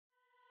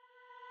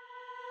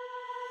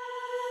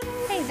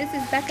Hey, this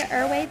is Becca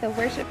Irway, the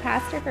worship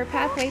pastor for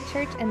Pathway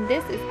Church, and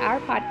this is our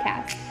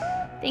podcast.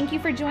 Thank you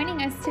for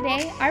joining us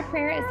today. Our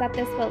prayer is that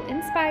this will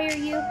inspire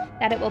you,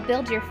 that it will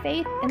build your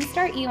faith, and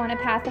start you on a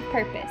path of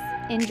purpose.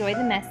 Enjoy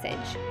the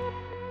message.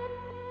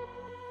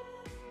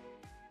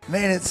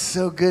 Man, it's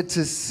so good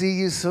to see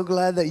you. So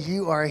glad that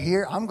you are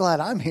here. I'm glad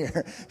I'm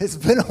here. It's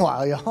been a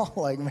while, y'all.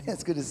 Man,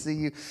 it's good to see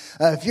you.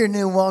 If you're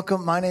new,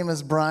 welcome. My name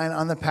is Bryan.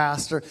 I'm the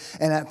pastor.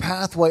 And at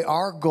Pathway,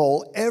 our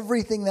goal,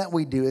 everything that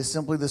we do is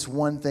simply this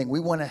one thing. We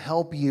want to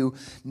help you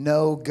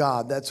know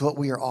God. That's what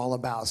we are all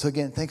about. So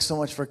again, thanks so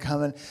much for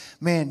coming.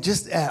 Man,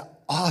 just an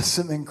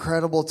awesome,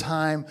 incredible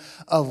time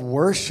of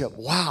worship.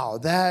 Wow,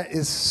 that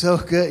is so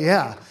good.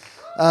 Yeah.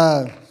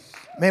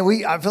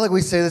 Man, I feel like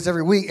we say this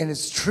every week, and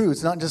it's true.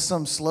 It's not just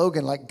some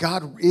slogan. Like,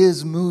 God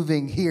is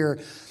moving here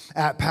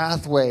at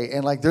Pathway,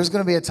 and like, there's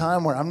going to be a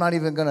time where I'm not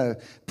even going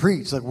to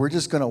preach. Like, we're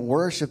just going to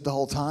worship the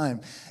whole time,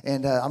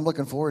 and I'm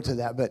looking forward to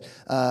that. But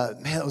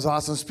man, it was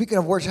awesome. Speaking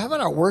of worship, how about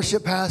our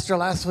worship pastor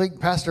last week,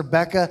 Pastor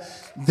Becca?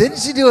 Didn't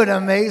she do an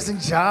amazing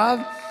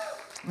job?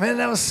 Man,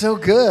 that was so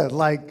good.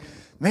 Like,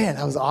 man,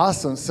 that was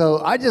awesome.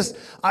 So I don't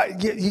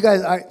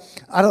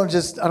want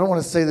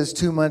to say this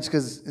too much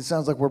because it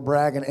sounds like we're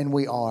bragging, and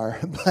we are.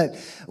 But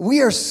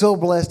we are so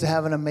blessed to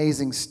have an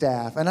amazing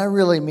staff, and I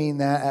really mean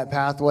that at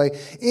Pathway.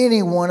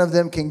 Any one of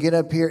them can get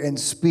up here and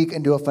speak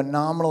and do a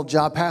phenomenal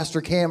job.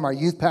 Pastor Cam, our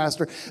youth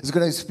pastor, is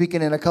going to be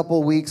speaking in a couple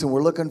of weeks, and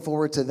we're looking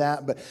forward to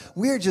that. But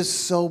we are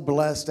just so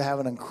blessed to have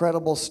an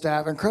incredible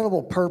staff,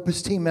 incredible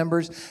Purpose team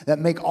members that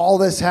make all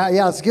this happen.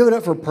 Yeah, let's give it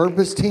up for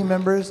Purpose team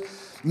members.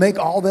 Make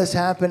all this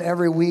happen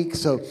every week.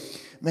 So,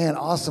 man,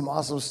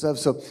 awesome stuff.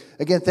 So,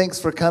 again, thanks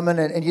for coming.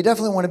 And you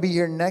definitely want to be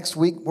here next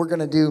week. We're going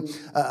to do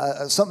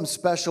something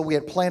special we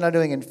had planned on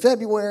doing in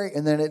February,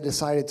 and then it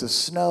decided to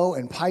snow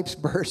and pipes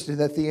burst in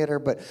the theater.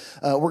 But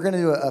we're going to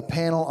do a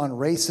panel on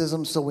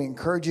racism, so we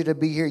encourage you to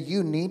be here.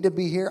 You need to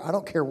be here. I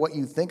don't care what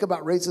you think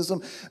about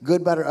racism,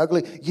 good, bad, or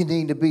ugly. You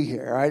need to be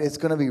here, all right? It's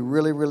going to be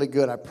really, really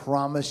good. I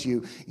promise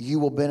you, you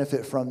will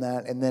benefit from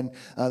that. And then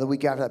the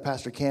week after that,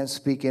 Pastor Cam's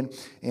speaking.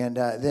 And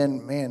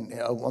then, man,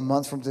 a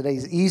month from today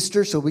is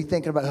Easter, so we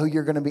thinking about who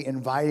you're going to be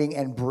inviting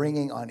and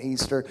bringing on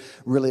Easter.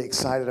 Really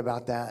excited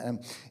about that,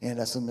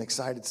 and some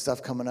excited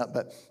stuff coming up.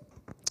 But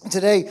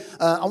today,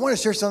 I want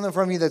to share something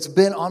from you that's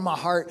been on my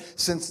heart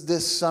since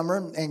this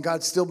summer, and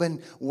God's still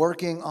been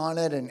working on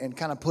it and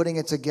kind of putting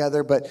it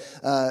together. But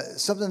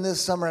something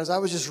this summer, as I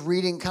was just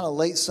reading, kind of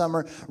late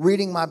summer,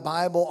 reading my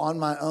Bible on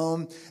my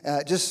own,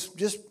 just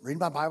reading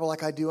my Bible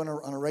like I do on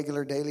a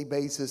regular daily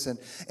basis, and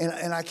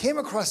I came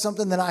across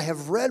something that I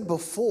have read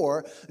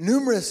before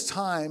numerous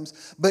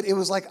times, but it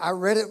was like I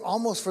read it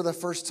almost for the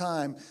first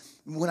time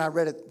when I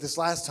read it this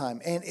last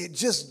time, and it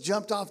just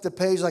jumped off the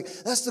page. Like,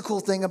 that's the cool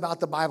thing about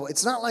the Bible.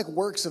 It's not like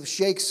works of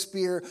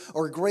Shakespeare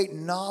or great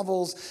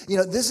novels. You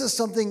know, this is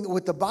something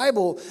with the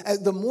Bible,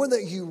 the more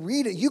that you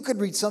read it, you could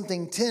read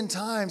something 10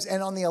 times,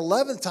 and on the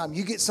 11th time,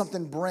 you get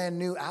something brand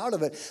new out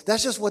of it.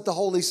 That's just what the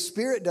Holy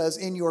Spirit does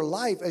in your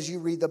life as you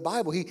read the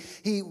Bible. We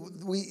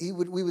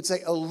would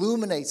say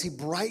illuminates, he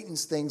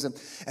brightens things,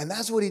 and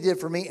that's what he did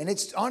for me, and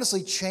it's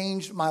honestly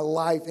changed my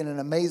life in an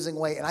amazing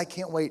way, and I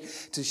can't wait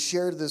to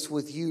share this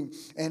with you.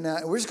 And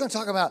we're just going to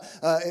talk about,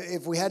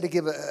 if we had to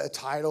give a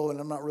title, and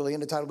I'm not really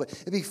into title, but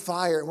it'd be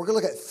fire. And we're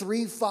going to look at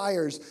 3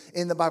 fires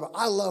in the Bible.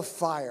 I love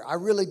fire. I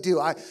really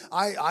do.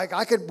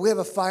 We have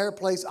a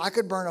fireplace. I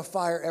could burn a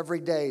fire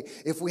every day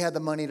if we had the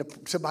money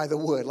to buy the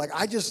wood. Like,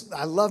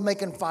 I love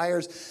making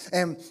fires.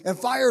 And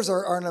fires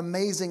are an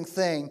amazing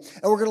thing.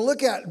 And we're going to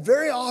look at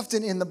very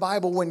often in the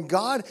Bible when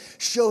God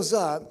shows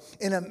up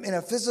in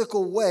a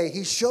physical way,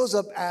 he shows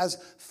up as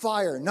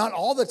fire. Not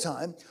all the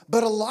time,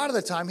 but a lot of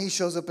the time he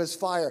shows up as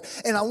fire.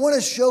 And I want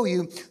to show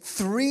you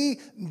 3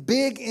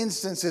 big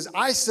instances,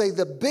 I say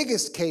the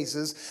biggest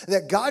cases,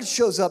 that God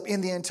shows up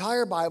in the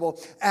entire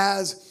Bible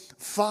as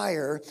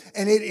fire,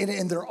 and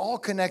they're all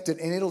connected,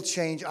 and it'll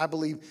change, I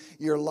believe,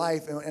 your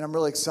life, and I'm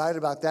really excited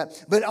about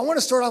that. But I want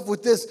to start off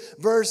with this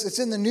verse. It's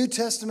in the New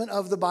Testament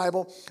of the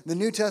Bible. The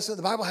New Testament,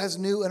 the Bible has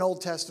New and Old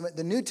Testament.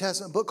 The New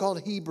Testament book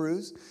called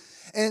Hebrews,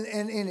 and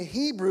in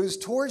Hebrews,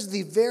 towards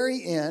the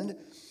very end,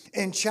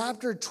 in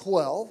chapter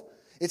 12,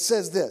 it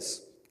says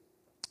this.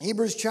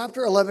 Hebrews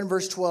chapter 11,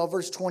 verse 12,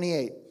 verse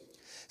 28.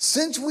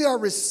 Since we are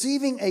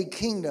receiving a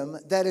kingdom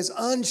that is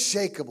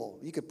unshakable.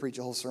 You could preach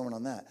a whole sermon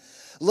on that.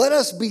 Let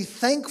us be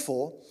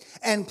thankful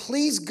and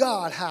please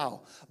God,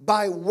 how?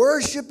 By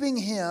worshiping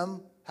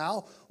him,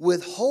 how?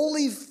 With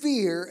holy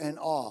fear and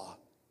awe.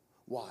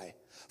 Why?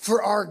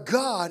 For our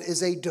God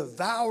is a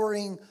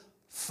devouring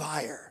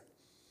fire.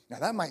 Now,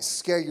 that might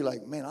scare you,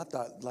 like, man, I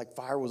thought, like,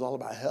 fire was all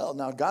about hell.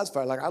 Now, God's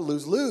fire, like, I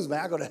lose, man.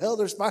 I go to hell,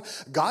 there's fire.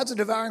 God's a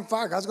devouring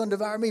fire. God's going to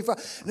devour me. Fire.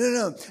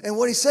 No. And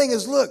what he's saying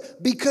is,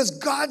 look, because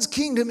God's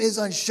kingdom is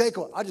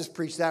unshakable. I'll just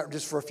preach that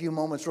just for a few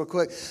moments real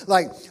quick.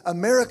 Like,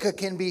 America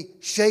can be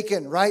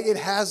shaken, right? It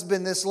has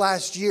been this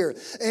last year.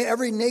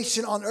 Every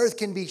nation on earth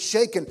can be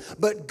shaken.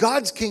 But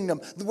God's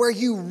kingdom, where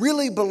you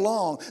really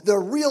belong, the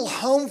real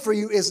home for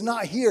you is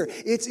not here.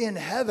 It's in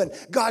heaven.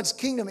 God's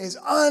kingdom is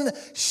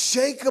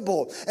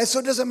unshakable. And so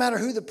it doesn't matter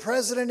who the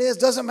president is.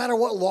 Doesn't matter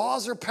what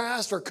laws are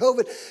passed or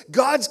COVID.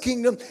 God's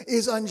kingdom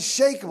is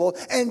unshakable.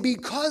 And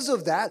because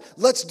of that,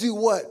 let's do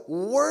what?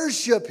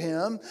 Worship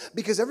him,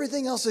 because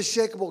everything else is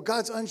shakeable.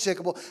 God's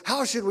unshakable.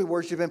 How should we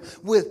worship him?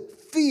 With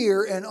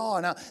fear and awe.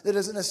 Now, that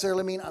doesn't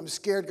necessarily mean I'm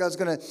scared God's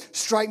going to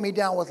strike me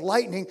down with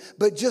lightning,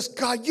 but just,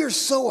 God, you're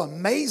so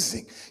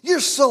amazing. You're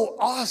so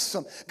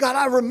awesome. God,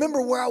 I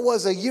remember where I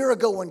was a year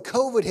ago when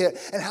COVID hit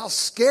and how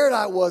scared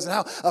I was and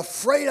how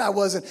afraid I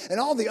was and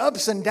all the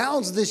ups and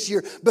downs this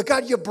year. But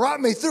God, you brought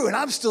me through and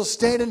I'm still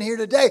standing here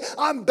today.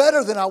 I'm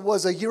better than I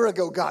was a year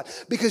ago, God,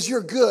 because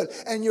you're good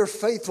and you're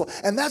faithful.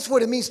 And that's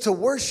what it means to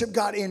worship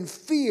God in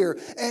fear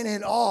and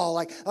in awe.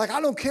 Like I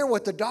don't care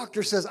what the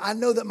doctor says. I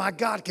know that my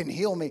God can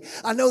heal me.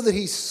 I know that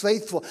he's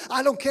faithful.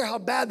 I don't care how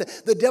bad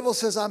the devil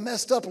says I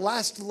messed up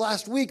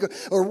last week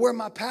or where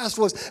my past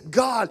was.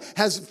 God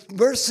has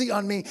mercy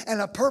on me and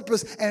a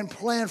purpose and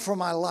plan for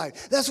my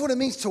life. That's what it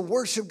means to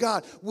worship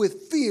God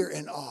with fear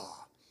and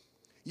awe.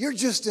 You're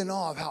just in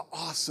awe of how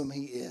awesome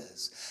he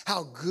is,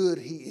 how good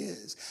he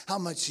is, how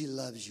much he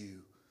loves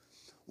you.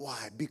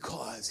 Why?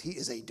 Because he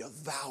is a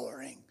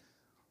devouring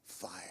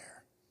fire.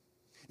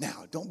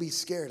 Now, don't be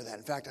scared of that.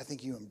 In fact, I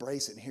think you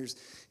embrace it. And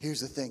here's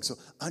the thing. So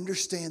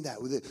understand that.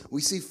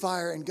 We see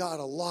fire in God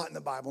a lot in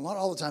the Bible. Not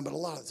all the time, but a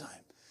lot of the time.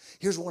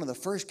 Here's one of the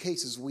first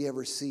cases we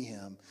ever see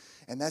him.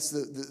 And that's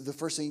the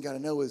first thing you got to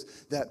know is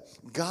that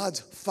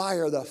God's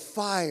fire, the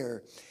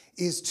fire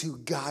is to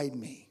guide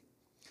me.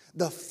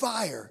 The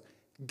fire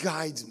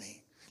guides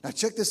me. Now,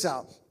 check this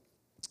out.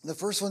 The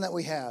first one that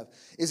we have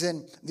is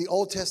in the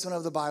Old Testament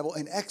of the Bible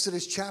in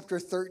Exodus chapter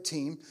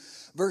 13.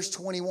 Verse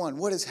 21,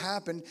 what has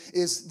happened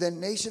is the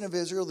nation of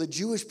Israel, the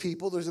Jewish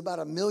people, there's about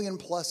 1 million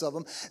plus of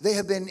them. They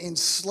have been in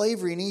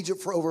slavery in Egypt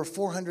for over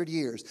 400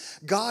 years.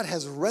 God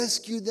has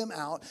rescued them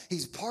out.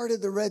 He's parted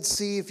the Red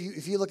Sea.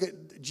 If you look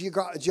at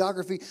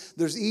geography,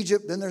 there's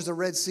Egypt, then there's the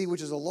Red Sea,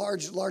 which is a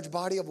large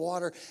body of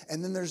water.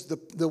 And then there's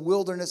the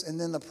wilderness and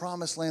then the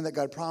promised land that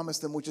God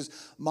promised them, which is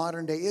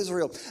modern day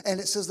Israel. And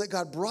it says that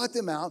God brought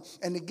them out.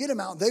 And to get them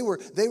out, they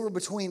were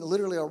between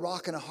literally a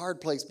rock and a hard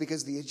place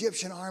because the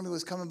Egyptian army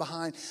was coming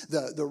behind.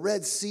 The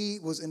Red Sea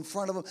was in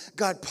front of them.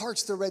 God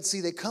parts the Red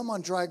Sea. They come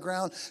on dry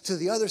ground to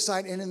the other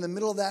side. And in the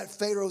middle of that,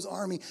 Pharaoh's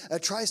army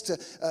tries to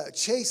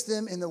chase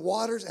them in the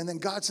waters. And then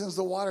God sends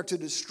the water to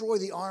destroy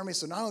the army.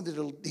 So not only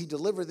did he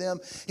deliver them,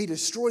 he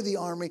destroyed the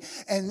army.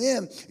 And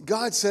then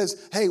God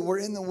says, hey, we're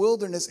in the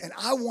wilderness. And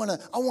I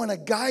want to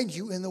guide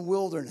you in the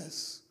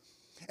wilderness.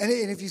 And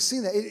if you've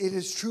seen that, it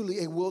is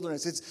truly a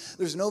wilderness.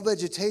 There's no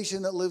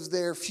vegetation that lives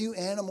there. Few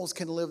animals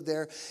can live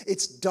there.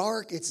 It's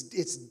dark. It's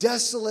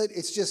desolate.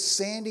 It's just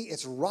sandy.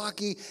 It's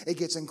rocky. It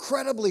gets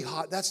incredibly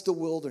hot. That's the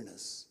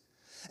wilderness.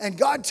 And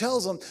God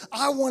tells them,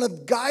 I want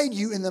to guide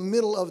you in the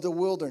middle of the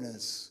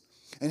wilderness.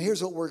 And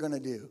here's what we're going to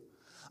do.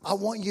 I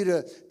want you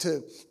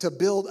to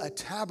build a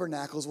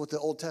tabernacle is what the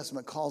Old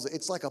Testament calls it.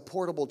 It's like a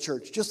portable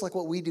church, just like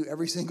what we do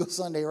every single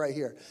Sunday right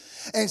here.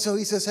 And so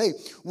he says, hey,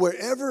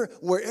 wherever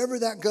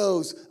that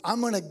goes,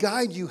 I'm going to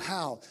guide you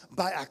how?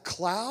 By a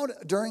cloud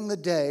during the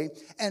day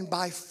and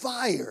by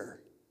fire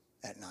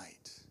at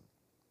night.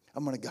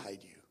 I'm going to guide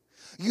you.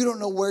 You don't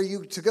know where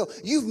to go.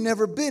 You've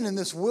never been in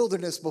this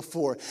wilderness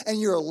before. And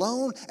you're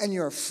alone and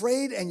you're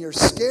afraid and you're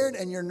scared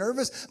and you're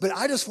nervous. But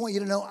I just want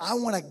you to know I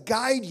want to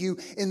guide you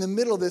in the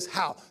middle of this.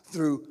 How?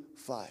 Through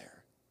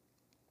fire.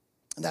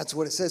 And that's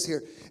what it says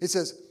here. It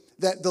says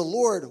that the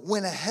Lord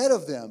went ahead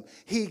of them.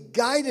 He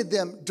guided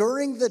them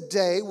during the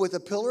day with a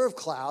pillar of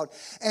cloud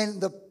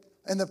and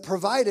the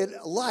provided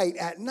light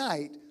at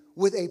night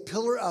with a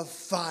pillar of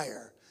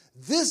fire.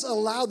 This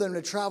allowed them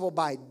to travel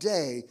by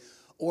day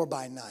or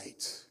by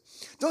night.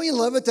 Don't you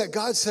love it that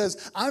God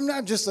says, I'm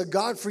not just a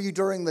God for you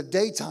during the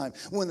daytime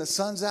when the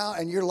sun's out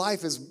and your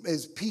life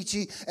is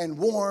peachy and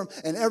warm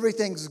and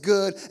everything's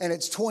good and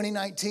it's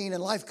 2019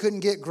 and life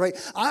couldn't get great.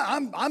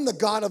 I'm the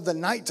God of the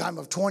nighttime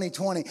of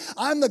 2020.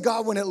 I'm the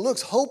God when it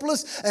looks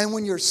hopeless and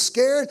when you're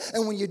scared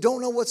and when you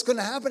don't know what's going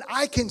to happen.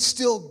 I can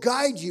still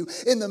guide you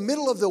in the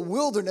middle of the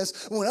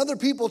wilderness when other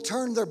people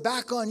turn their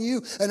back on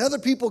you and other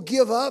people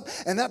give up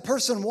and that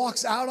person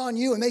walks out on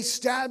you and they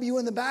stab you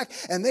in the back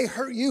and they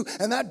hurt you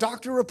and that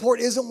doctor report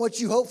isn't what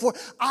you hope for.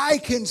 I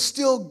can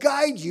still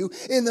guide you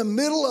in the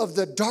middle of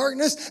the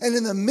darkness and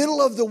in the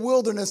middle of the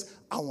wilderness.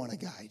 I want to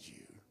guide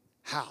you.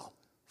 How?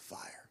 Fire.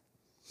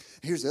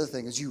 Here's the other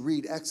thing. As you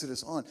read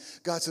Exodus on,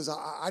 God says,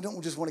 I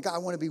don't just want to guide, I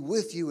want to be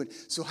with you. And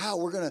so how?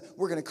 We're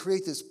gonna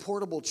create this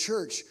portable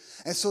church.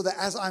 And so that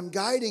as I'm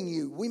guiding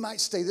you, we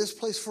might stay this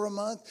place for a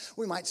month.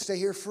 We might stay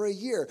here for a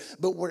year.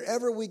 But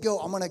wherever we go,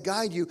 I'm going to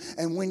guide you.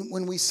 And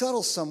when we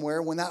settle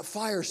somewhere, when that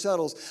fire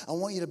settles, I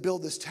want you to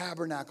build this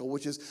tabernacle,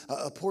 which is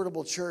a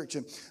portable church.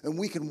 And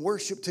we can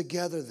worship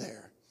together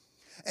there.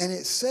 And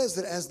it says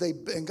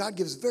that and God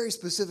gives very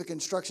specific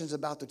instructions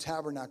about the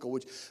tabernacle,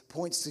 which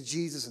points to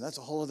Jesus. And that's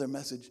a whole other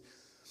message.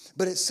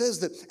 But it says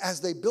that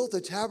as they built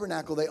the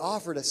tabernacle, they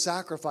offered a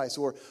sacrifice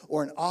or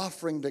an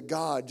offering to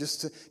God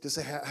just to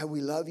say how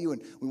we love you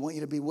and we want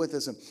you to be with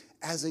us. And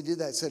as they did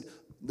that, it said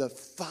the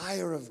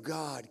fire of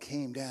God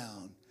came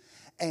down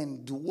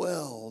and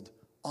dwelled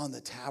on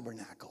the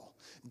tabernacle,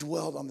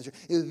 dwelled on the church.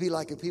 It would be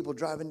like if people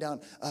driving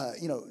down,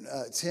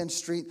 10th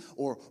Street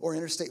or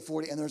Interstate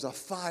 40, and there's a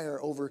fire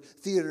over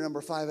theater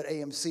number 5 at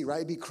AMC, right?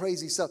 It'd be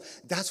crazy stuff.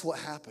 That's what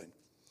happened.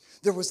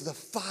 There was the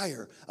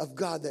fire of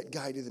God that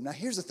guided them. Now,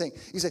 here's the thing.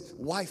 You say,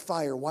 why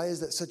fire? Why is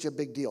that such a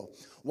big deal?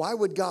 Why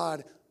would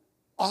God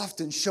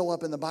often show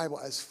up in the Bible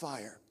as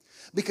fire?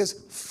 Because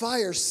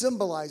fire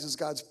symbolizes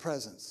God's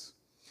presence.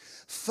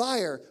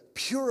 Fire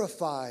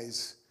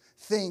purifies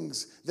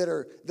things that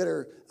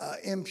are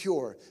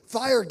impure.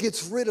 Fire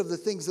gets rid of the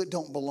things that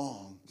don't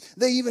belong.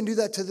 They even do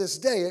that to this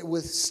day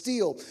with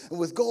steel and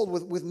with gold,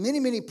 with many,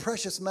 many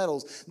precious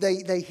metals.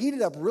 They heat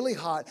it up really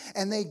hot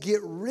and they get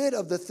rid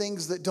of the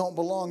things that don't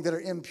belong, that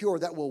are impure,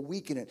 that will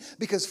weaken it.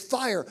 Because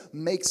fire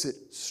makes it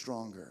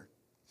stronger.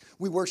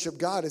 We worship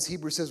God, as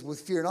Hebrews says,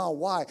 with fear and awe.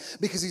 Why?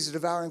 Because he's a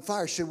devouring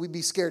fire. Should we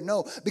be scared?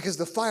 No, because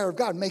the fire of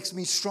God makes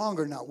me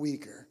stronger, not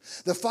weaker.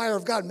 The fire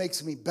of God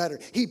makes me better.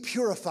 He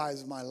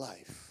purifies my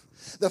life.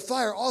 The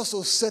fire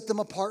also set them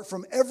apart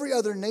from every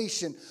other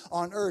nation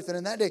on earth. And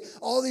in that day,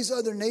 all these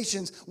other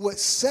nations, what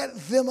set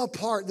them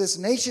apart, this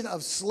nation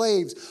of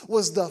slaves,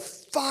 was the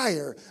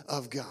fire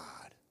of God.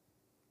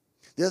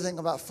 The other thing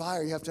about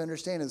fire you have to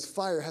understand is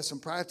fire has some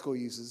practical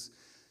uses.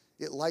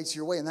 It lights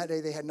your way. In that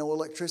day, they had no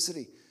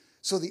electricity.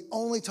 So the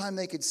only time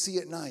they could see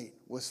at night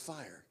was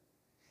fire.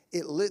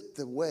 It lit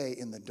the way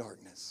in the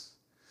darkness.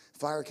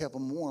 Fire kept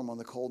them warm on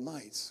the cold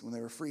nights when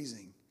they were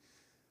freezing.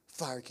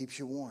 Fire keeps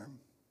you warm.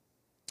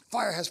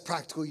 Fire has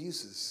practical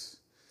uses.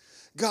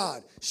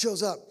 God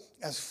shows up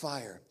as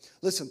fire.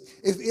 Listen,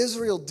 if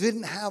Israel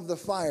didn't have the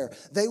fire,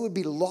 they would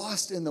be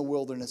lost in the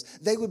wilderness.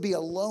 They would be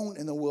alone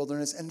in the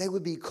wilderness, and they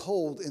would be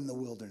cold in the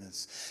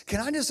wilderness.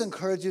 Can I just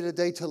encourage you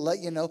today to let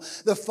you know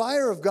the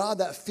fire of God,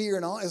 that fear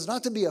and awe, is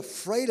not to be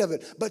afraid of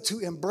it, but to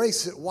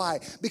embrace it. Why?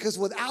 Because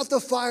without the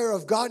fire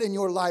of God in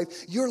your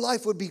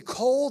life would be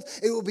cold,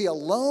 it would be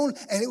alone,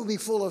 and it would be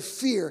full of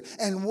fear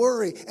and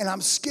worry, and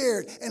I'm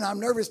scared and I'm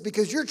nervous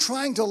because you're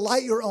trying to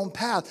light your own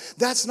path.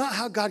 That's not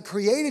how God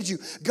created you.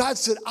 God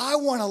said, I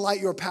want to light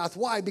your path.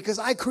 Why? Because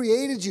I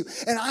created you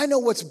and I know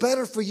what's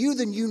better for you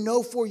than you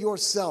know for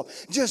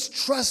yourself. Just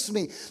trust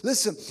me.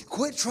 Listen,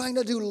 quit trying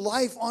to do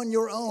life on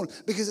your own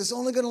because it's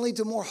only going to lead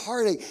to more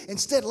heartache.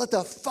 Instead, let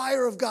the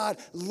fire of God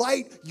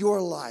light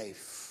your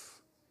life.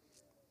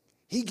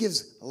 He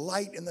gives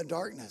light in the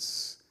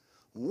darkness,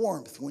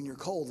 warmth when you're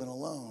cold and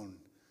alone.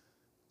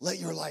 Let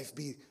your life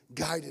be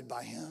guided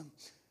by him.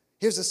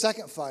 Here's the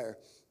second fire.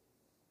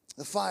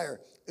 The fire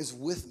is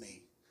with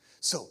me.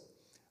 So,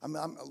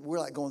 we're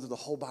like going through the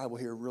whole Bible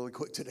here really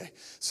quick today.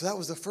 So that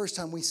was the first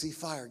time we see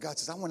fire. God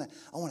says, I want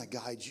to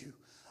guide you.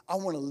 I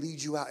want to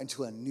lead you out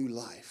into a new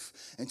life,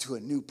 into a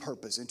new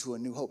purpose, into a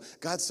new hope.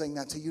 God's saying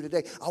that to you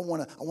today. I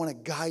want to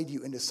guide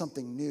you into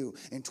something new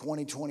in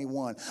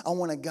 2021. I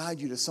want to guide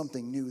you to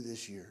something new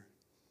this year.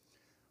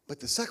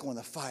 But the second one,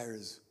 the fire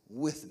is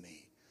with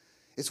me.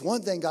 It's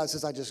one thing God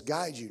says, I just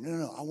guide you.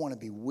 No. I want to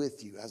be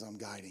with you as I'm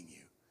guiding you.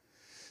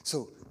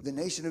 So the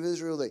nation of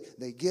Israel,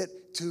 they get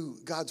to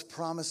God's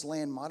promised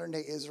land,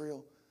 modern-day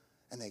Israel,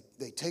 and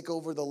they take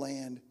over the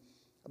land.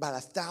 About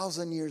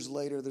 1,000 years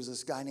later, there's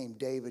this guy named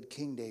David,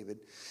 King David.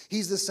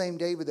 He's the same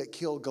David that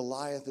killed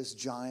Goliath, this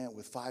giant,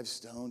 with 5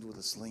 stones with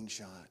a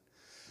slingshot.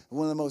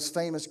 One of the most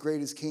famous,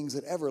 greatest kings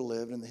that ever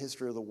lived in the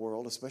history of the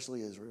world,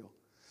 especially Israel.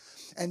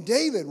 And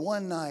David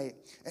one night,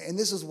 and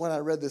this is what I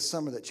read this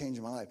summer that changed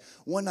my life.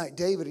 One night,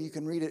 David, you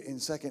can read it in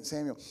 2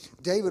 Samuel.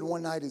 David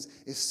one night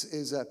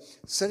is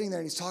sitting there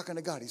and he's talking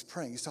to God. He's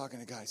praying. He's talking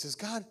to God. He says,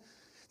 God,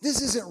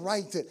 this isn't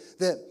right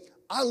that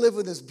I live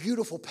in this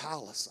beautiful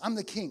palace. I'm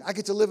the king. I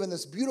get to live in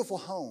this beautiful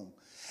home.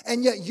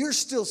 And yet you're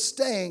still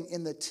staying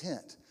in the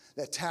tent,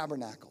 that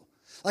tabernacle.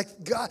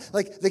 Like God,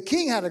 like the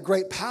king had a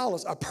great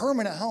palace, a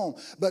permanent home,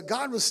 but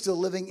God was still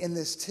living in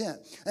this tent.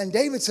 And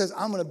David says,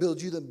 I'm going to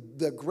build you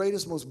the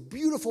greatest, most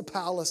beautiful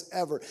palace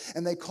ever.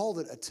 And they called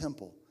it a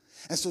temple.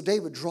 And so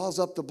David draws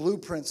up the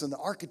blueprints and the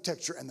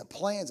architecture and the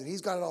plans, and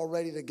he's got it all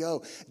ready to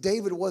go.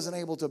 David wasn't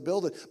able to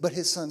build it, but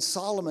his son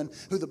Solomon,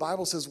 who the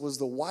Bible says was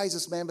the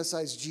wisest man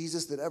besides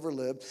Jesus that ever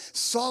lived,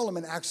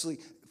 Solomon actually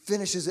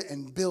finishes it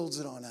and builds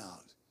it on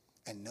out.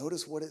 And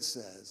notice what it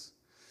says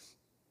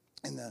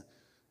in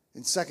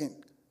 2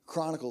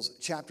 Chronicles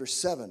chapter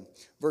 7,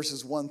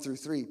 verses 1 through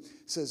 3,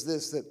 says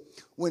this, that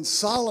when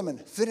Solomon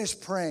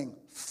finished praying,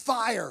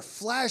 fire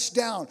flashed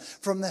down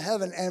from the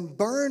heaven and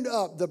burned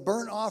up the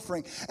burnt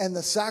offering and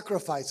the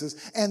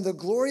sacrifices, and the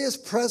glorious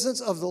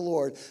presence of the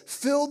Lord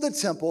filled the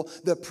temple.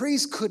 The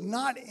priests could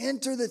not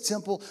enter the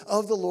temple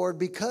of the Lord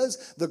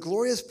because the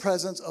glorious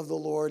presence of the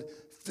Lord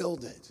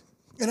filled it.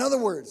 In other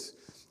words,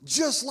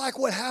 Just like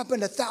what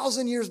happened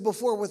 1,000 years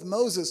before with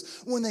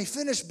Moses, when they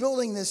finished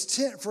building this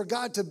tent for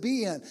God to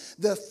be in,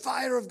 the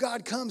fire of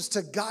God comes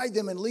to guide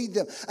them and lead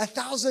them.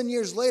 1,000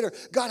 years later,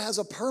 God has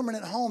a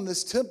permanent home,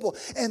 this temple,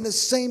 and the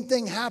same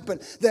thing happened,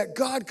 that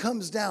God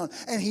comes down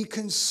and he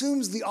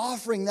consumes the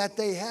offering that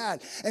they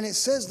had. And it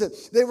says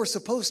that they were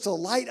supposed to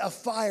light a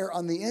fire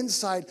on the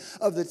inside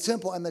of the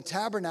temple and the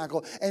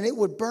tabernacle, and it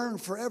would burn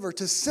forever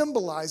to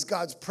symbolize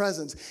God's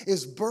presence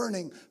is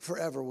burning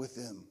forever with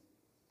them.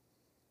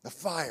 The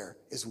fire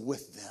is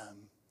with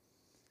them.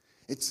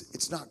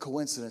 It's not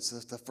coincidence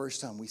that the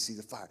first time we see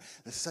the fire.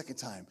 The second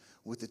time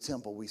with the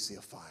temple, we see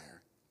a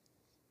fire.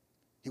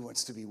 He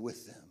wants to be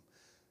with them.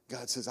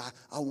 God says,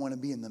 I want to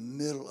be in the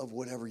middle of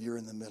whatever you're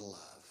in the middle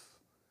of.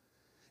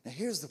 Now,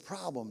 here's the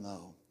problem,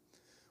 though,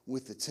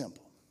 with the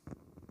temple.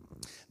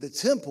 The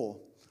temple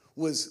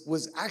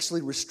was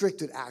actually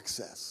restricted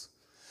access.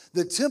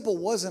 The temple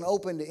wasn't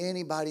open to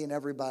anybody and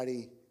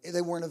everybody.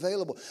 They weren't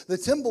available. The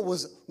temple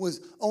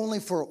was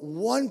only for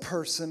one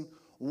person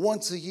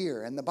once a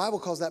year. And the Bible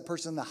calls that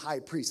person the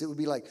high priest. It would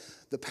be like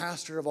the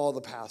pastor of all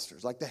the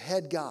pastors, like the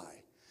head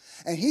guy.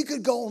 And he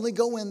could only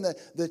go in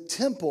the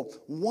temple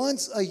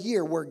once a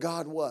year where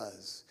God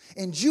was.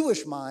 In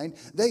Jewish mind,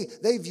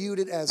 they viewed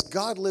it as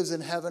God lives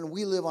in heaven,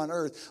 we live on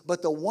earth.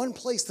 But the one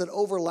place that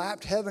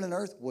overlapped heaven and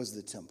earth was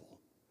the temple,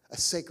 a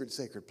sacred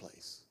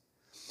place.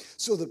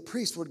 So the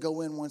priest would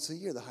go in once a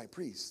year, the high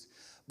priest.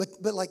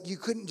 But like you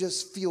couldn't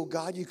just feel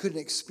God, you couldn't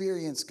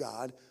experience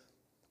God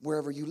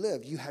wherever you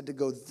lived. You had to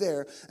go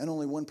there, and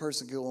only one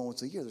person could go in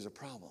once a year. There's a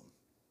problem,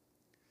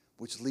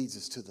 which leads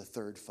us to the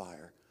third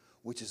fire,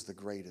 which is the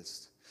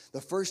greatest.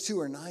 The first two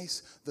are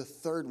nice. The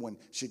third one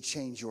should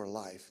change your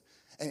life.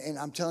 And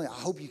I'm telling you,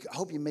 I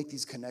hope you make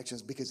these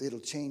connections because it'll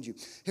change you.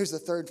 Here's the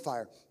third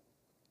fire.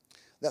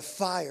 That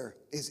fire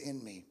is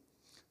in me.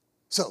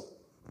 So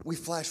we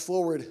flash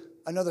forward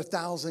another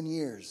 1,000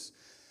 years.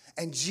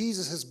 And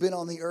Jesus has been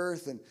on the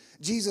earth, and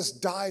Jesus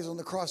dies on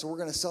the cross, and we're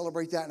going to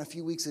celebrate that in a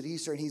few weeks at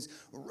Easter, and he's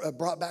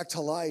brought back to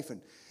life,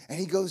 and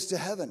he goes to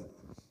heaven.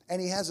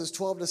 And he has his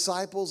 12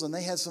 disciples, and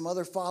they had some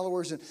other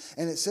followers,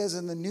 and it says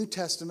in the New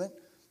Testament,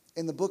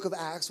 in the book of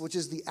Acts, which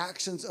is the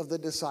actions of the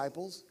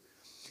disciples,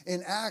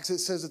 in Acts it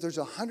says that there's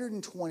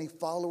 120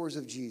 followers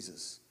of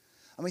Jesus.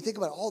 I mean, think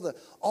about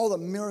all the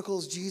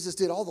miracles Jesus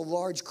did, all the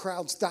large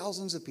crowds,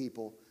 thousands of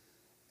people,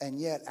 and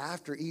yet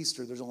after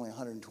Easter, there's only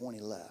 120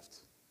 left.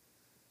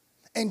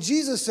 And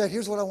Jesus said,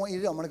 here's what I want you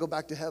to do. I'm going to go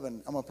back to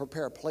heaven. I'm going to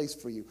prepare a place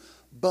for you.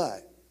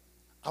 But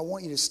I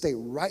want you to stay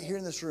right here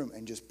in this room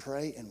and just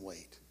pray and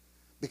wait.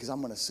 Because I'm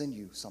going to send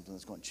you something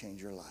that's going to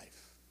change your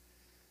life.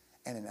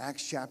 And in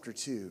Acts chapter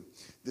 2,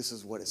 this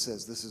is what it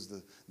says. This is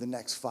the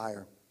next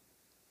fire.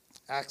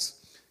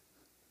 Acts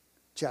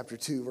chapter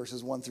 2,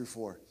 verses 1 through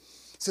 4.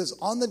 It says,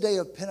 on the day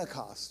of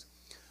Pentecost,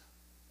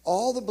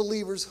 all the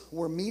believers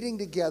were meeting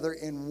together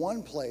in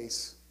one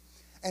place.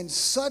 And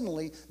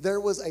suddenly there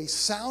was a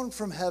sound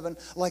from heaven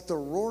like the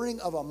roaring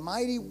of a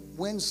mighty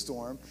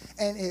windstorm,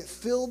 and it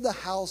filled the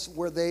house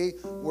where they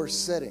were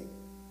sitting.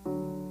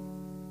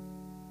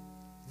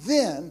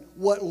 Then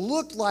what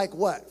looked like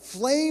what?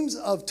 Flames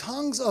of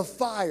tongues of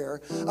fire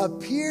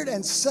appeared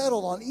and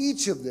settled on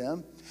each of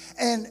them,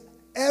 and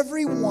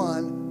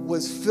everyone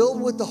was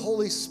filled with the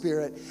Holy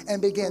Spirit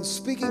and began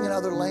speaking in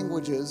other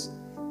languages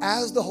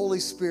as the Holy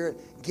Spirit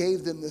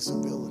gave them this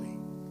ability.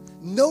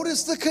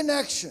 Notice the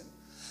connection.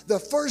 The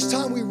first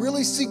time we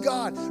really see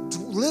God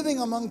living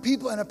among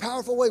people in a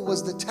powerful way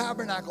was the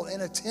tabernacle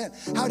in a tent.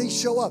 How did he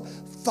show up?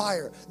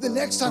 Fire. The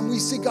next time we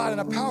see God in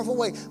a powerful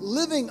way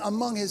living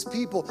among his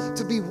people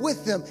to be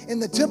with them in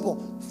the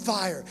temple,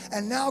 fire.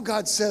 And now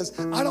God says,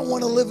 I don't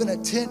want to live in a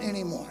tent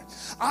anymore.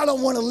 I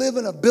don't want to live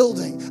in a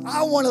building.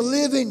 I want to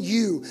live in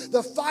you.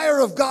 The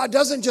fire of God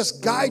doesn't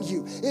just guide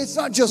you. It's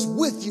not just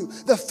with you.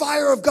 The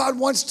fire of God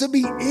wants to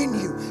be in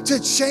you,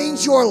 to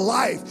change your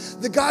life.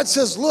 The God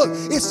says, look,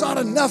 it's not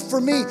enough for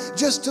me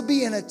just to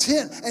be in a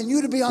tent and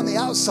you to be on the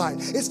outside.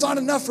 It's not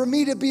enough for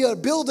me to be a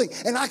building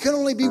and I can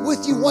only be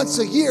with you once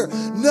a year.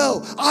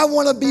 No, I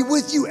want to be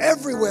with you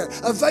everywhere,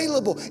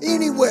 available,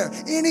 anywhere,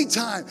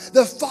 anytime.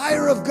 The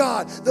fire of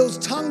God, those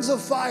tongues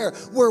of fire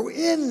were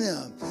in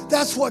them.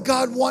 That's what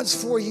God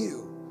wants for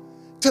you,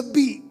 to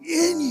be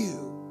in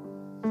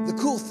you. The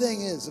cool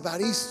thing is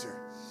about Easter,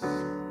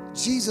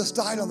 Jesus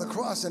died on the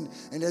cross, and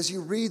as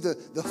you read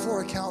the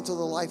four accounts of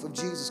the life of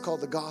Jesus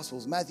called the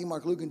Gospels, Matthew,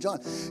 Mark, Luke, and John,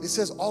 it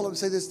says, all of them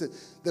say this,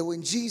 that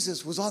when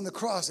Jesus was on the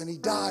cross and he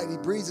died, he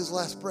breathed his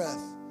last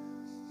breath,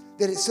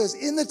 that it says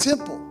in the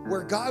temple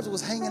where God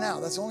was hanging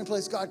out, that's the only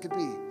place God could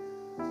be,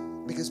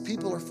 because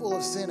people are full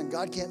of sin and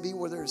God can't be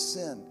where there's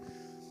sin.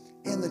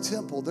 In the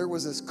temple, there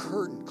was this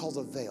curtain called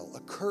a veil, a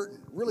curtain,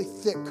 really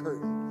thick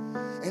curtain,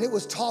 and it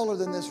was taller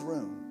than this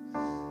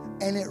room,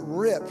 and it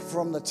ripped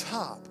from the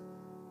top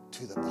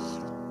to the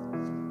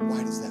bottom.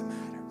 Why does that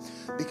matter?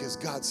 Because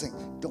God's saying,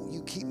 don't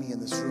you keep me in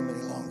this room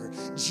any longer.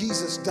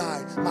 Jesus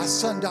died. My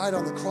son died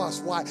on the cross.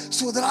 Why?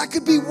 So that I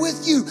could be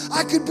with you.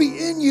 I could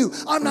be in you.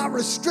 I'm not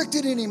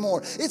restricted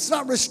anymore. It's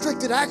not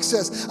restricted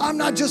access. I'm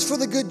not just for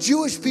the good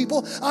Jewish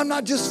people. I'm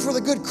not just for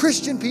the good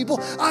Christian people.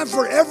 I'm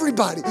for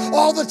everybody,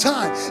 all the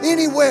time,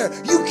 anywhere.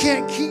 You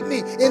can't keep me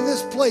in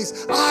this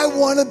place. I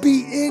want to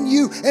be in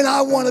you, and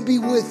I want to be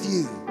with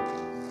you.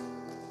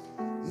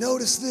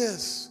 Notice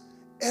this.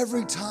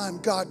 Every time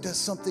God does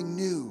something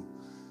new,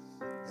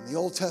 in the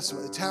Old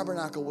Testament, the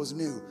tabernacle was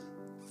new,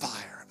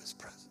 fire of his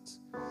presence.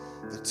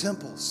 The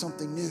temple,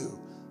 something new,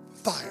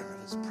 fire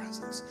of his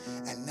presence.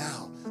 And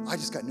now, I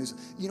just got news.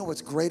 You know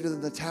what's greater than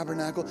the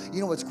tabernacle?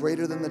 You know what's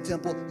greater than the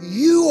temple?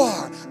 You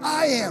are.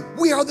 I am.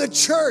 We are the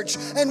church,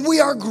 and we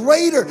are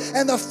greater.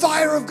 And the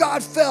fire of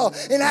God fell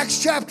in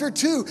Acts chapter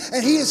 2,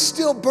 and he is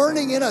still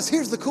burning in us.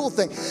 Here's the cool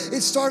thing.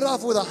 It started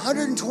off with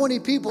 120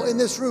 people in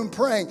this room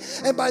praying,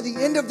 and by the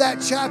end of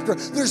that chapter,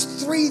 there's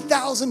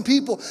 3,000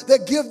 people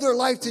that give their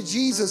life to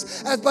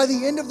Jesus. As by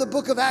the end of the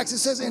book of Acts, it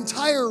says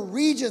entire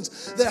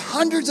regions, that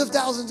hundreds of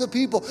thousands of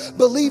people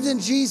believed in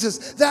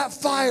Jesus. That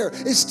fire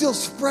is still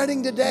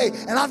spreading today.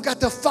 And I've got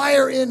the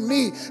fire in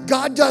me.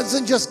 God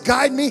doesn't just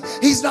guide me.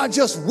 He's not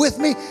just with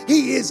me.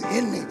 He is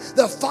in me.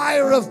 The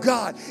fire of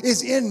God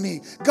is in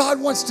me. God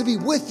wants to be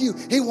with you.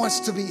 He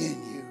wants to be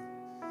in you.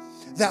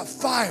 That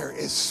fire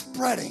is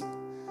spreading.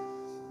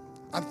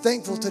 I'm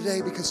thankful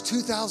today because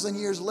 2,000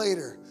 years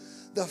later,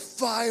 the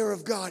fire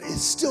of God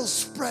is still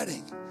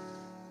spreading.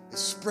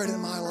 It's spreading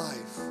in my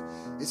life.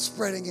 It's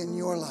spreading in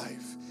your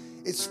life.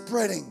 It's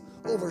spreading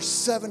over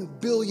 7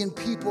 billion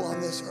people on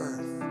this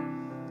earth.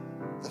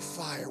 The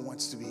fire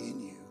wants to be in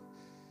you.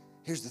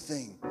 Here's the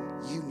thing.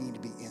 You need to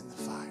be in the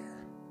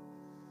fire.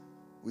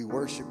 We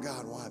worship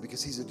God. Why?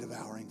 Because he's a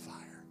devouring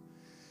fire.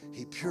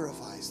 He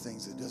purifies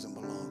things that doesn't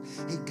belong.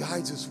 He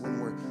guides us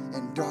when we're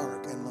in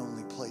dark and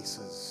lonely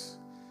places.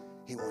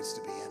 He wants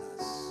to be in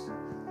us.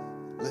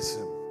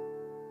 Listen,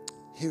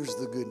 here's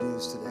the good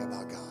news today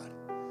about God.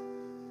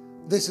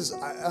 This is,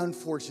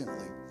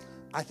 unfortunately,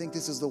 I think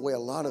this is the way a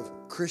lot of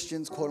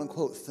Christians, quote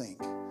unquote, think.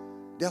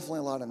 Definitely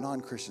a lot of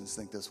non-Christians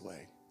think this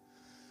way.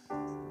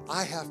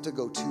 I have to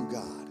go to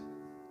God.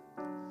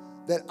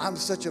 That I'm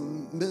such a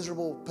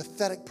miserable,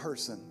 pathetic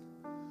person.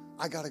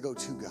 I got to go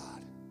to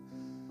God.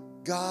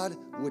 God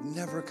would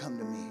never come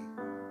to me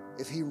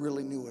if he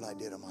really knew what I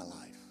did in my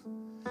life.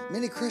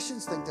 Many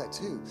Christians think that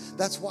too.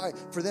 That's why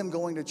for them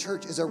going to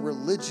church is a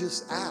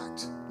religious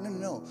act.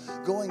 No.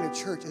 Going to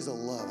church is a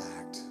love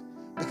act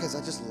because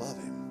I just love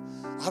him.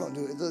 I don't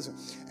do it. Listen,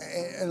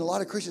 and a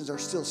lot of Christians are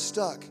still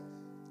stuck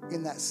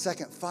in that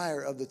second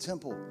fire of the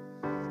temple.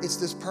 It's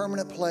this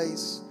permanent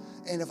place.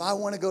 And if I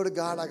want to go to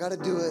God, I got to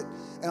do it.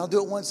 And I'll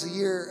do it once a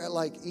year at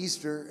like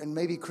Easter and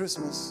maybe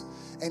Christmas.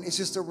 And it's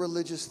just a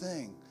religious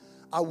thing.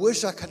 I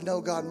wish I could know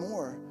God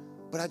more,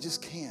 but I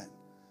just can't.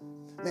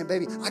 Man,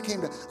 baby, I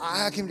came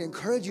to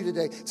encourage you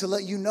today to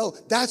let you know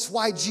that's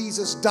why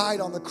Jesus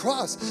died on the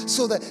cross,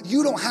 so that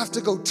you don't have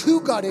to go to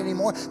God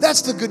anymore.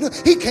 That's the good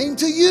news. He came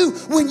to you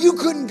when you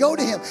couldn't go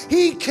to him.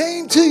 He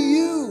came to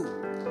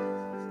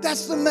you.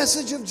 That's the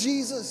message of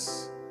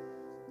Jesus.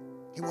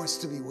 He wants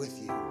to be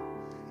with you.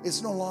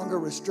 It's no longer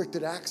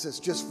restricted access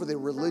just for the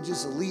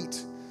religious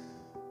elite.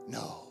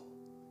 No,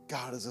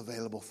 God is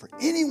available for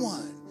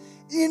anyone,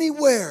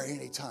 anywhere,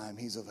 anytime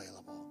he's available.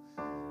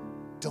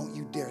 Don't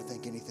you dare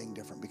think anything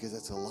different, because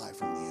that's a lie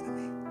from the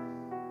enemy.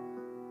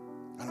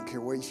 I don't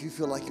care where, if you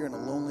feel like you're in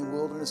a lonely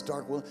wilderness,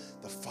 dark wilderness,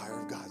 the fire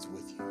of God's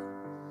with you.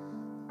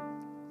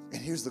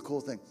 And here's the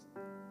cool thing,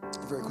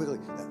 very quickly,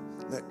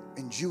 that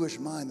in Jewish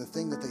mind, the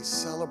thing that they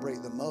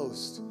celebrate the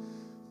most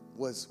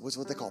was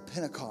what they call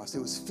Pentecost. It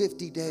was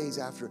 50 days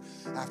after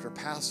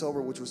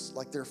Passover, which was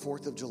like their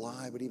 4th of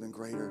July, but even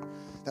greater.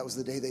 That was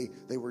the day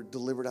they were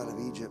delivered out of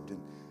Egypt. And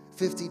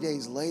 50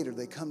 days later,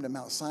 they come to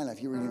Mount Sinai.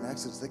 If you read in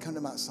Exodus, they come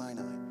to Mount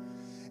Sinai.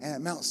 And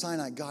at Mount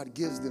Sinai, God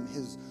gives them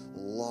his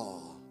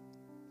law.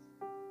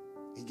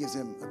 He gives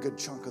them a good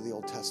chunk of the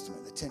Old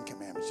Testament, the 10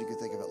 Commandments. You could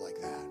think of it like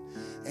that.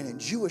 And in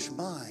Jewish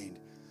mind,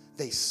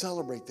 they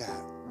celebrate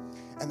that.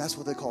 And that's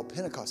what they call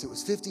Pentecost. It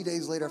was 50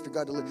 days later after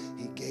God delivered.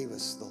 He gave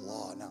us the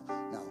law. Now,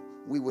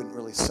 we wouldn't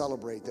really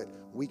celebrate that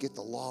we get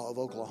the law of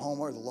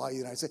Oklahoma or the law of the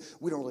United States.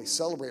 We don't really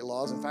celebrate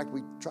laws. In fact,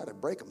 we try to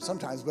break them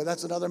sometimes, but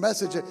that's another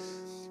message.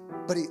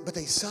 But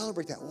they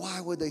celebrate that.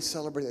 Why would they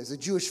celebrate that? It's a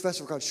Jewish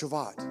festival called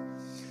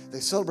Shabbat. They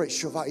celebrate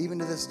Shabbat even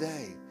to this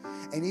day.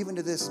 And even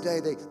to this day,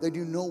 they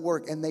do no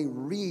work, and they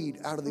read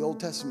out of the Old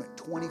Testament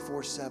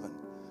 24/7.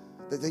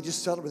 They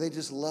just celebrate. They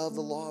just love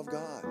the law of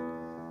God.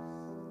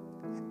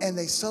 And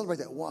they celebrate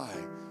that. Why?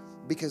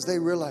 Because they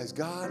realize,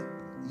 God,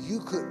 you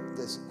could,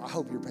 I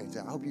hope you're paying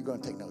attention. I hope you're going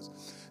to take notes.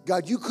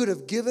 God, you could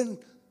have given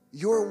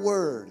your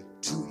word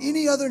to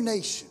any other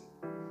nation,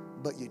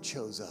 but you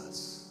chose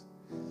us.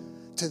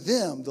 To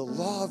them, the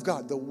law of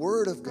God, the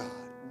word of God,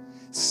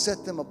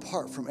 set them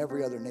apart from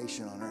every other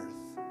nation on earth.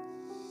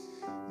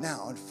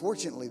 Now,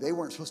 unfortunately, they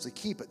weren't supposed to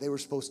keep it. They were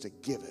supposed to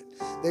give it.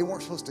 They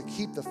weren't supposed to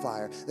keep the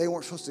fire. They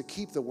weren't supposed to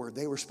keep the word.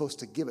 They were supposed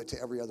to give it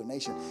to every other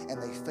nation, and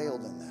they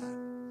failed in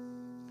that.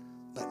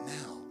 But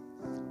now,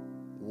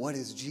 what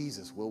is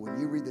Jesus? Well, when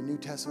you read the New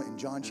Testament in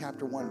John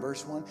chapter 1,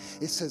 verse 1,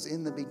 it says,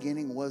 in the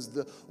beginning was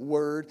the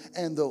Word,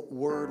 and the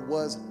Word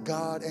was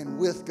God, and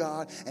with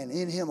God, and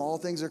in him all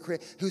things are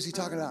created. Who's he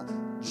talking about?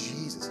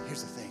 Jesus.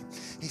 Here's the thing.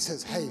 He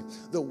says, hey,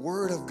 the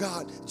Word of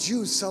God,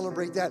 Jews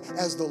celebrate that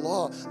as the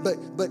law. But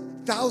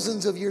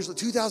thousands of years,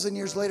 2,000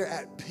 years later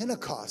at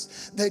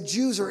Pentecost, the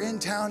Jews are in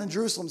town in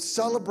Jerusalem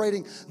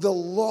celebrating the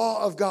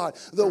law of God,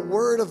 the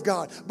Word of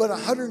God. But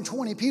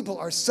 120 people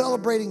are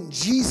celebrating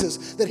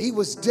Jesus, that he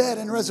was dead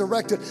and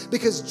resurrected,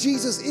 because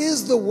Jesus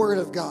is the Word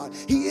of God.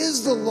 He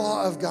is the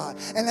law of God.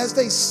 And as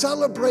they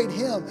celebrate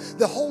him,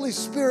 the Holy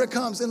Spirit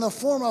comes in the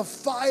form of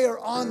fire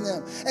on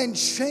them and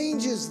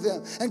changes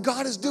them. And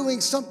God is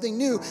doing something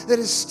new that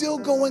is still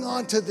going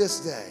on to this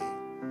day.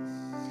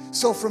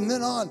 So from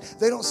then on,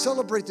 they don't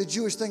celebrate the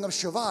Jewish thing of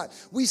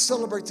Shabbat. We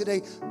celebrate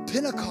today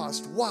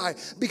Pentecost. Why?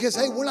 Because,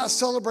 hey, we're not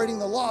celebrating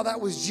the law.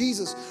 That was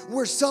Jesus.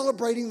 We're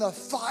celebrating the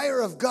fire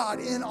of God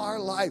in our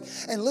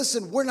life. And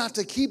listen, we're not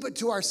to keep it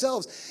to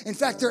ourselves. In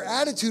fact, their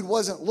attitude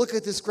wasn't, look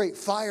at this great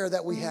fire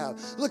that we have.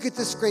 Look at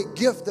this great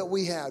gift that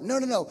we have.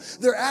 No.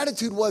 Their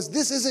attitude was,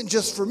 this isn't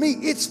just for me.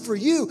 It's for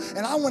you.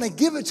 And I want to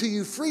give it to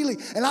you freely.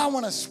 And I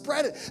want to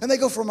spread it. And they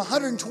go from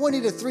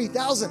 120 to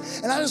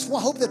 3,000. And I just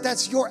hope that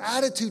that's your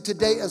attitude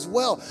today as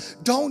well.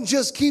 Don't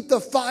just keep the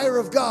fire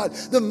of God,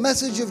 the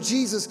message of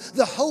Jesus,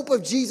 the hope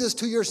of Jesus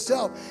to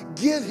yourself.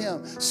 Give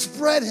him,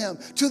 spread him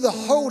to the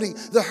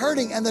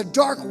hurting, and the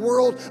dark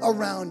world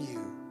around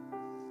you.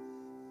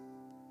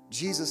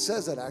 Jesus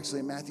says that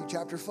actually in Matthew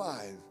chapter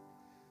 5.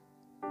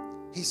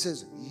 He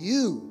says,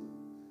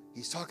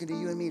 he's talking to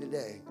you and me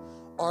today,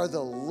 are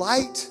the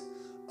light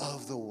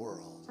of the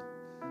world.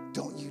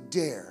 Don't you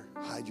dare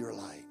hide your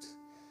light.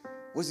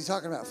 What's he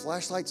talking about?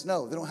 Flashlights?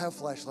 No, they don't have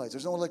flashlights.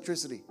 There's no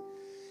electricity.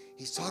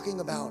 He's talking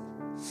about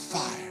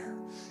fire.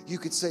 You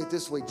could say it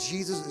this way.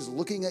 Jesus is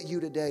looking at you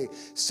today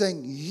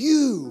saying,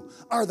 you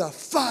are the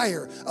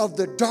fire of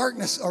the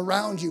darkness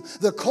around you.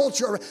 The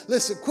culture.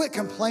 Listen, quit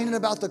complaining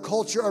about the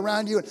culture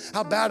around you and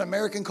how bad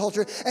American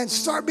culture is, and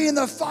start being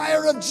the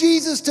fire of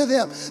Jesus to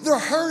them. They're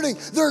hurting.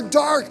 They're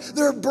dark.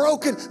 They're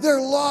broken.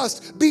 They're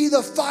lost. Be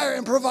the fire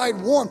and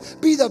provide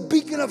warmth. Be the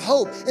beacon of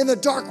hope in the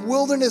dark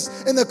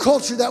wilderness in the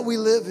culture that we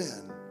live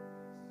in.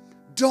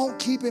 Don't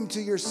keep him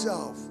to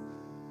yourself.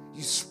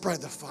 You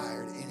spread the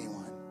fire to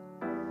anyone.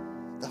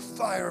 The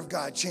fire of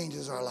God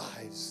changes our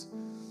lives.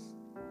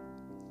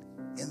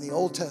 In the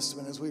Old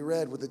Testament, as we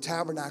read with the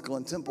tabernacle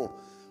and temple,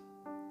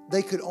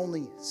 they could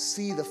only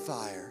see the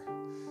fire.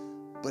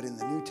 But in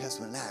the New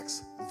Testament in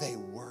Acts, they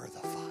were the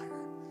fire.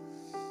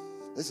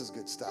 This is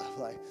good stuff.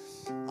 Like,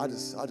 I'll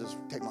just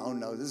take my own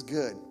notes. This is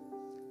good.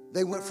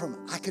 They went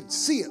from, I could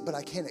see it, but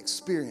I can't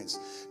experience,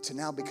 to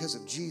now, because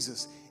of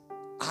Jesus,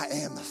 I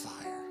am the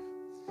fire.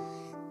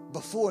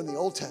 Before in the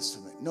Old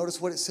Testament,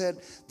 notice what it said?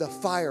 The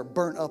fire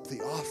burnt up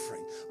the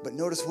offering. But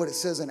notice what it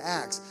says in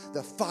Acts.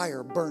 The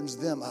fire burns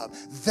them up.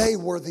 They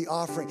were the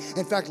offering.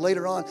 In fact,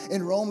 later on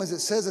in Romans, it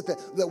says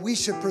that we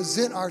should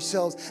present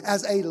ourselves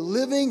as a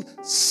living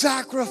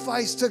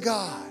sacrifice to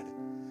God.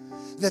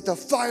 That the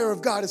fire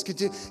of God is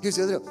continued. Here's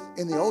the other deal.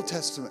 In the Old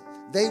Testament,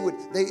 they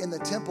in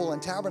the temple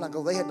and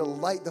tabernacle, they had to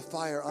light the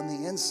fire on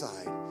the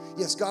inside.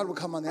 Yes, God would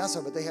come on the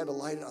outside, but they had to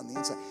light it on the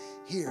inside.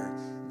 Here,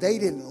 they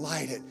didn't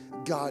light it.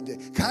 God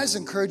did. Can I just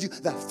encourage you,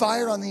 that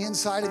fire on the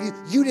inside of you,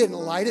 you didn't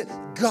light it.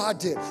 God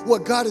did.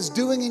 What God is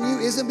doing in you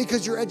isn't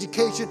because your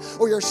education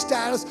or your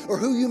status or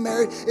who you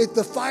married.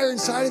 The fire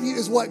inside of you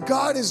is what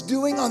God is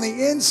doing on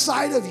the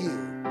inside of you.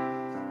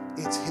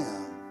 It's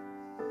him.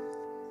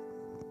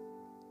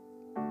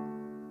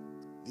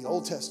 The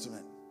Old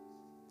Testament,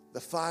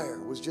 the fire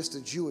was just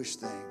a Jewish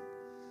thing.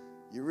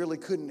 You really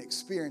couldn't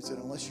experience it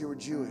unless you were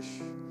Jewish.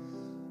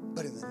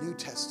 But in the New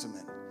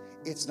Testament,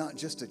 it's not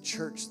just a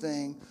church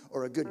thing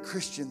or a good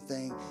Christian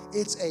thing.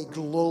 It's a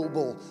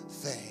global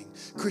thing.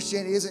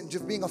 Christianity isn't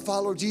just, being a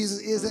follower of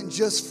Jesus isn't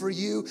just for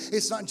you.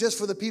 It's not just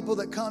for the people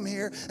that come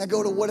here and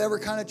go to whatever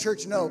kind of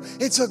church. No,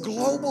 it's a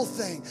global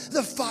thing.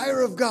 The fire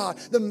of God,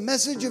 the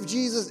message of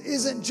Jesus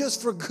isn't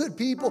just for good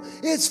people.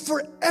 It's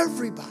for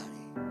everybody.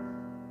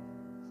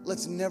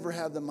 Let's never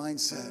have the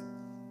mindset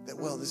that,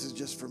 well, this is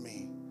just for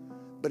me.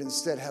 But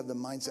instead have the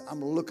mindset,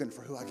 I'm looking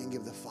for who I can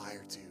give the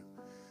fire to.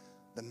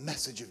 The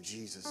message of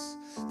Jesus,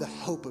 the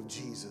hope of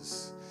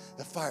Jesus,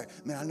 the fire.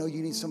 Man, I know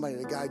you need somebody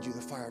to guide you. The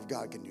fire of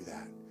God can do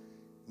that.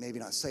 Maybe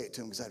not say it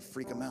to them because I'd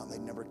freak them out and they'd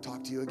never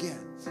talk to you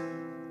again.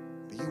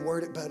 But you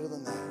word it better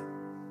than that.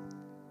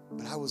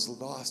 But I was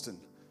lost and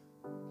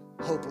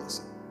hopeless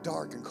and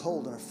dark and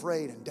cold and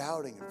afraid and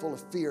doubting and full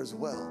of fear as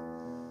well.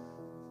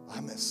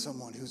 I met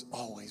someone who's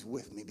always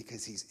with me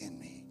because he's in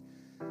me.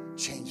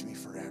 Changed me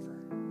forever.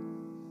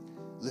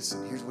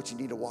 Listen, here's what you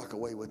need to walk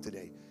away with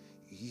today.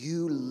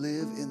 You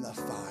live in the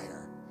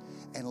fire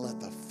and let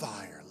the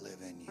fire live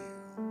in you.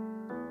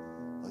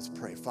 Let's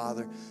pray.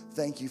 Father,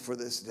 thank you for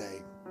this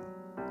day.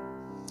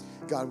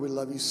 God, we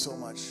love you so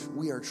much.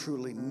 We are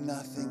truly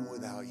nothing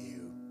without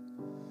you.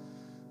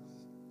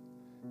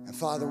 And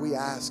Father, we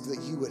ask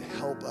that you would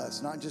help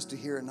us, not just to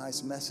hear a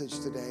nice message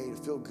today, to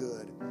feel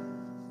good,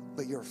 but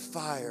but your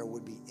fire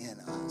would be in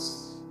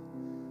us.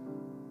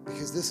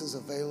 Because this is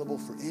available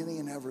for any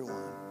and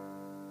everyone.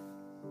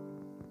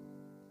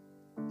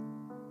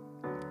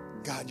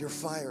 God, your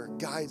fire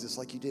guides us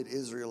like you did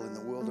Israel in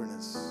the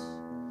wilderness.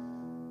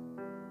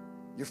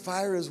 Your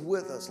fire is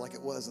with us like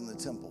it was in the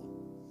temple.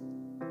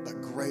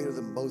 But greater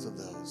than both of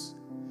those,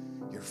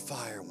 your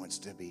fire wants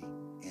to be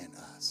in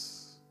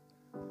us.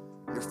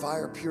 Your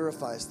fire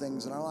purifies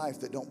things in our life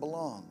that don't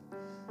belong.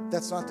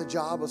 That's not the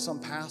job of some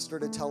pastor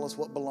to tell us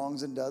what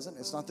belongs and doesn't.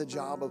 It's not the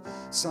job of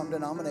some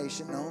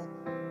denomination. No,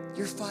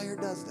 your fire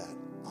does that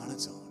on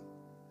its own.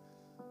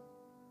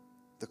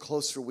 The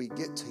closer we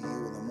get to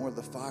you and the more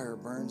the fire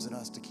burns in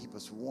us to keep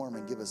us warm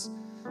and give us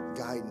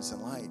guidance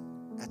and light,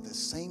 at the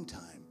same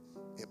time,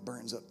 it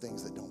burns up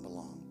things that don't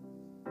belong.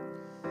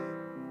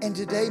 And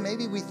today,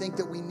 maybe we think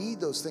that we need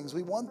those things.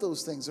 We want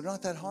those things. They're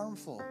not that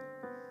harmful.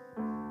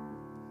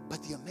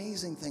 But the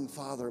amazing thing,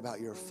 Father, about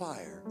your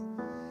fire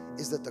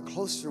is that the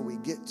closer we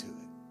get to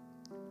it,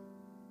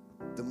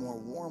 the more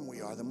warm we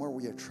are, the more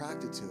we're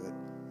attracted to it,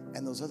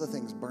 and those other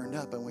things burned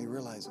up, and we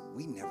realize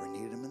we never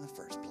needed them in the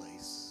first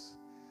place.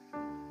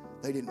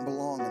 They didn't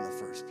belong in the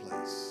first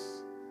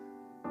place.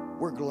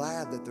 We're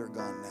glad that they're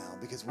gone now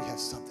because we have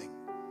something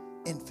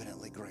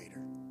infinitely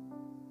greater,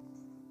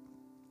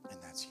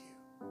 and that's you.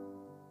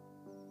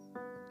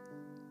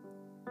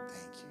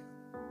 Thank you.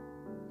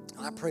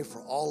 And I pray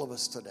for all of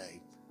us today,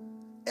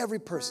 every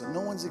person, no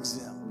one's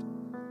exempt,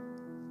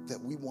 that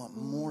we want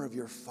more of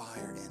your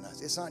fire in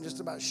us. It's not just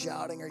about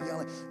shouting or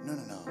yelling. No.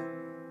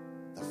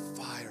 The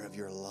fire of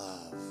your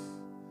love,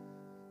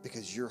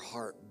 because your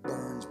heart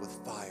burns with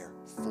fire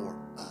for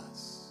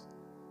us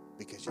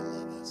because you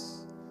love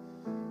us.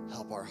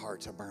 Help our heart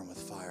to burn with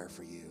fire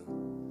for you.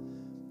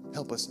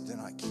 Help us to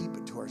not keep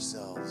it to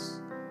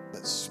ourselves,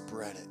 but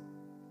spread it.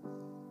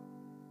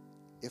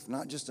 If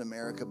not just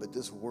America, but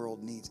this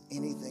world needs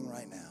anything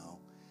right now,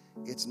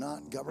 it's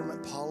not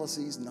government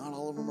policies. Not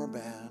all of them are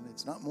bad.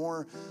 It's not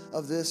more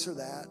of this or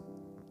that.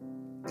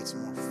 It's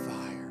more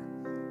fire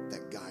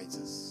that guides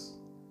us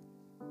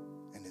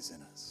and is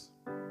in us.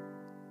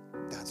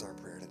 That's our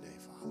prayer today,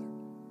 Father.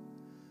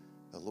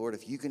 The Lord,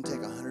 if you can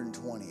take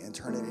 120 and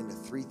turn it into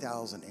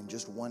 3,000 in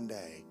just one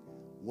day,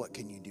 what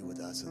can you do with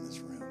us in this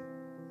room?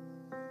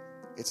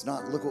 It's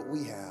not, look what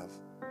we have,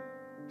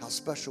 how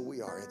special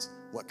we are. It's,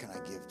 what can I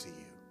give to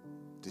you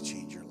to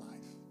change your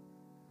life?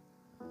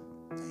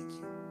 Thank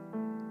you.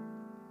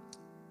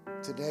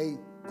 Today,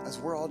 as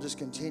we're all just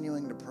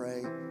continuing to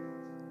pray,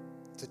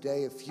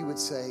 today, if you would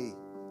say,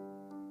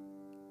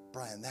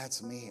 Bryan,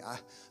 that's me.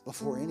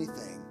 Before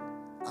anything,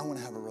 I want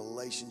to have a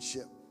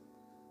relationship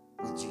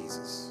with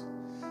Jesus.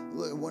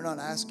 Look, we're not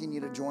asking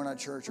you to join our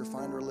church or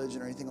find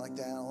religion or anything like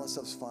that. All that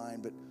stuff's fine,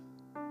 but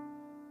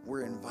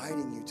we're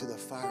inviting you to the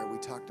fire we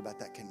talked about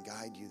that can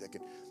guide you, that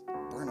can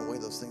burn away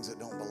those things that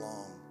don't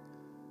belong,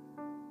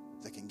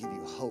 that can give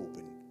you hope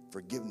and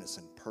forgiveness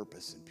and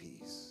purpose and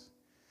peace.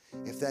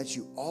 If that's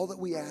you, all that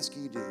we ask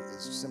you to do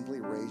is simply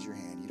raise your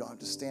hand. You don't have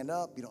to stand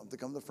up. You don't have to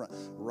come to the front.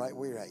 Right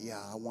where you're at.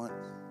 Yeah, I want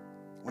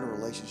a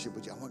relationship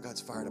with you. I want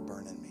God's fire to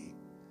burn in me.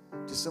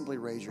 Just simply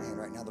raise your hand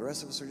right now. The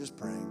rest of us are just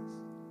praying.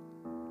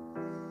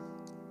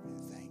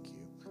 Thank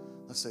you.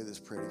 Let's say this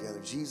prayer together.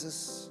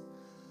 Jesus,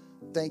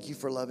 thank you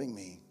for loving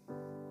me.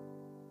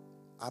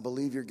 I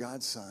believe you're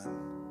God's son.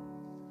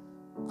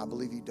 I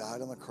believe you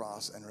died on the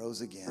cross and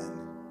rose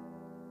again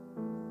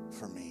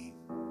for me.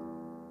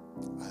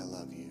 I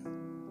love you.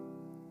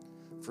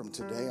 From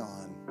today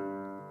on,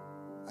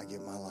 I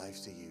give my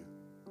life to you.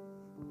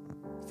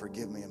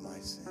 Forgive me of my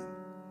sin.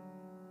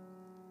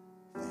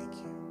 Thank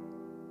you.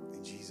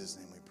 In Jesus'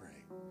 name we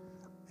pray.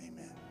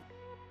 Amen.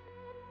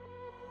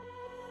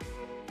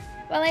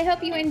 Well, I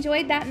hope you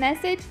enjoyed that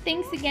message.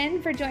 Thanks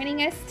again for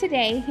joining us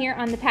today here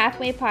on the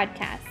Pathway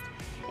Podcast.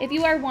 If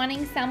you are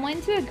wanting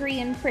someone to agree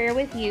in prayer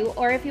with you,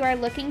 or if you are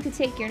looking to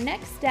take your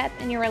next step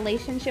in your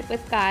relationship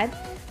with God,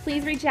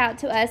 please reach out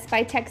to us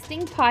by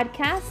texting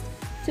podcast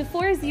to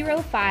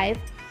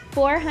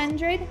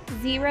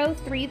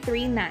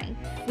 405-400-0339.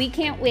 We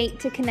can't wait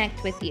to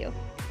connect with you.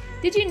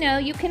 Did you know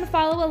you can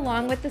follow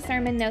along with the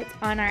sermon notes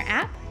on our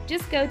app?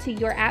 Just go to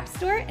your app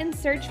store and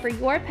search for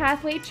Your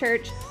Pathway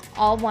Church,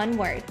 all one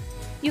word.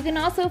 You can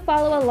also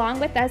follow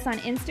along with us on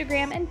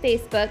Instagram and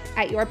Facebook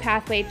at Your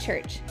Pathway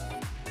Church.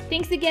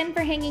 Thanks again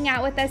for hanging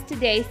out with us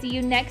today. See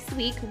you next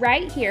week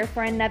right here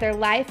for another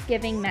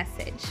life-giving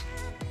message.